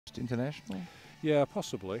International? Yeah,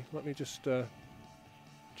 possibly. Let me just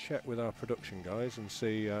check with our production guys and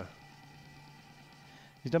see.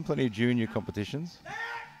 He's done plenty of junior competitions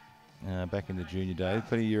back in the junior days,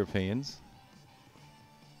 plenty of Europeans.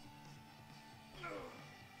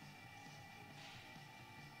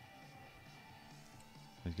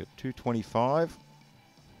 He's got 225.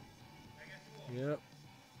 Yeah.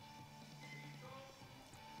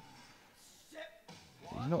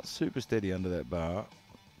 He's not super steady under that bar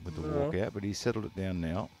with the walkout, but he's settled it down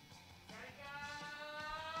now.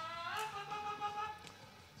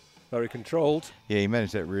 Very controlled. Yeah, he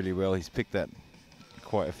managed that really well. He's picked that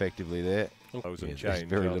quite effectively there. There's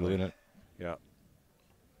very little in it. Yeah.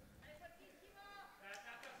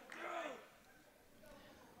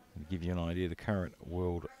 To give you an idea, the current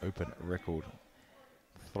World Open record,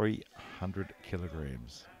 300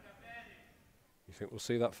 kilograms. You think we'll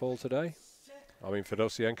see that fall today? I mean,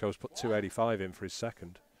 Fedosienko's put 285 in for his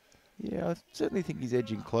second. Yeah, I certainly think he's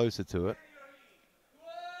edging closer to it.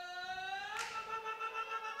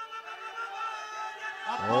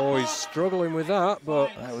 Oh, he's struggling with that, but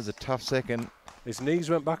that was a tough second. His knees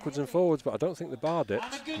went backwards and forwards, but I don't think the bar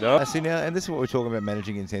dipped. No. See now, and this is what we're talking about,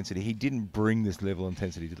 managing intensity. He didn't bring this level of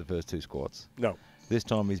intensity to the first two squats. No. This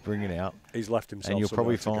time he's bringing it out. He's left himself. And you'll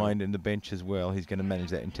probably find in the bench as well, he's going to manage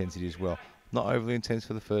that intensity as well. Not overly intense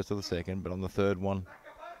for the first or the second, but on the third one,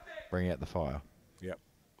 bring out the fire. Yep.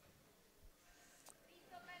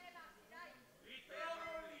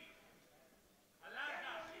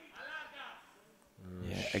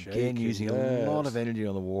 Yeah, again using a lot of energy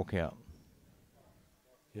on the walkout.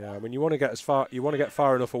 Yeah, I mean, you want to get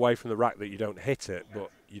far enough away from the rack that you don't hit it, but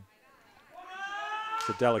it's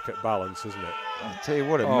a delicate balance, isn't it? I'll tell you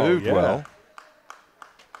what, it moved well.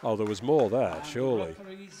 Oh, there was more there, surely.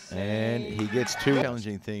 And he gets too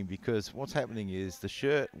challenging thing, because what's happening is the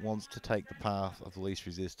shirt wants to take the path of the least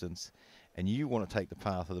resistance, and you want to take the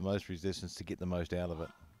path of the most resistance to get the most out of it.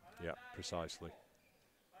 Yeah, precisely.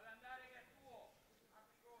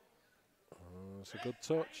 That's a good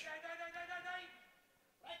touch.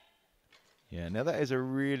 Yeah, now that is a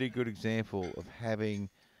really good example of having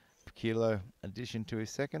per kilo addition to his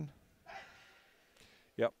second.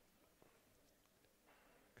 Yep.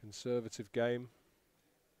 Conservative game.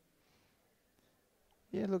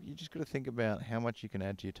 Yeah, look, you just got to think about how much you can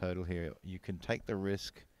add to your total here. You can take the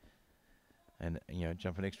risk and, you know,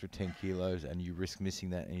 jump an extra 10 kilos and you risk missing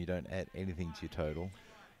that and you don't add anything to your total.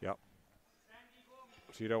 Yep.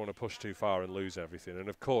 So you don't want to push too far and lose everything. And,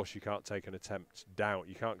 of course, you can't take an attempt down.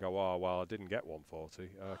 You can't go, oh, well, I didn't get 140.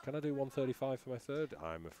 Can I do 135 for my third?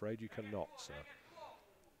 I'm afraid you cannot, sir.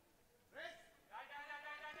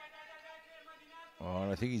 Oh,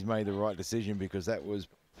 and I think he's made the right decision, because that was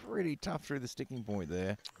pretty tough through the sticking point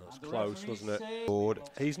there. That was close, wasn't it?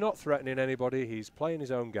 He's not threatening anybody. He's playing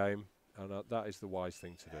his own game, and that is the wise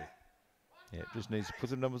thing to do. Yeah, just needs to put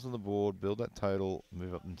some numbers on the board, build that total,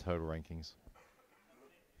 move up in total rankings.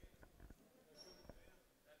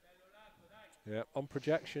 Yeah, on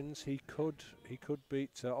projections, he could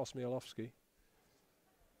beat Osmiolovsky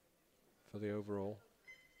for the overall.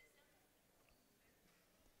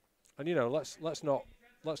 And you know, let's not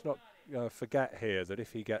forget here that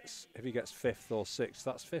if he gets fifth or sixth,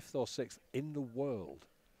 that's fifth or sixth in the world.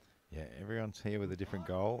 Yeah, everyone's here with a different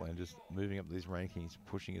goal and just moving up these rankings,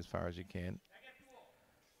 pushing as far as you can.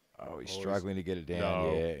 Oh, he's struggling to get it down.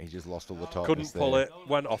 No. Yeah, he just lost all the tightness. Couldn't pull it,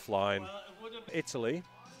 went offline. Italy.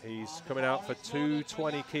 He's coming out for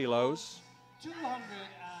 220 kilos.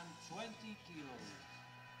 220 kilos.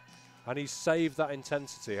 And he's saved that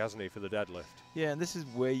intensity, hasn't he, for the deadlift? Yeah, and this is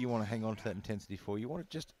where you want to hang on to that intensity for. You want to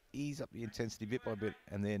just ease up the intensity bit by bit,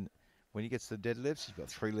 and then when he gets to the deadlifts, you've got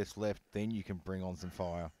 3 lifts left, then you can bring on some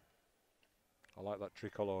fire. I like that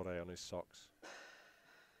tricolore on his socks.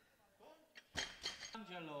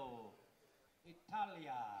 Santangelo,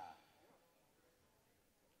 Italia.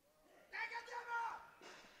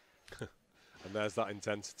 And there's that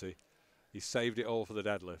intensity. He saved it all for the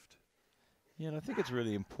deadlift. Yeah, and I think it's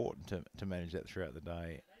really important to manage that throughout the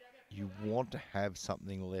day. You want to have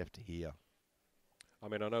something left here. I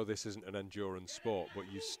mean, I know this isn't an endurance sport, but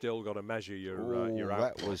you've still got to measure your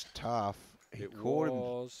output. That was tough. He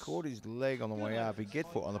caught his leg on the way up. He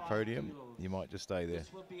get foot on the podium, you might just stay there.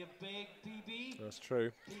 This will be a big PB. That's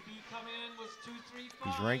true. PB coming in was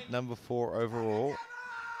 235. He's ranked number 4 overall.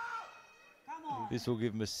 This will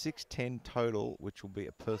give him a 610 total, which will be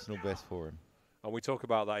a personal best for him. And we talk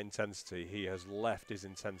about that intensity. He has left his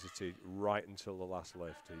intensity right until the last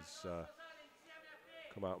lift. He's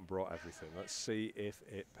come out and brought everything. Let's see if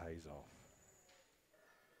it pays off.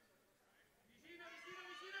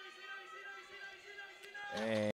 And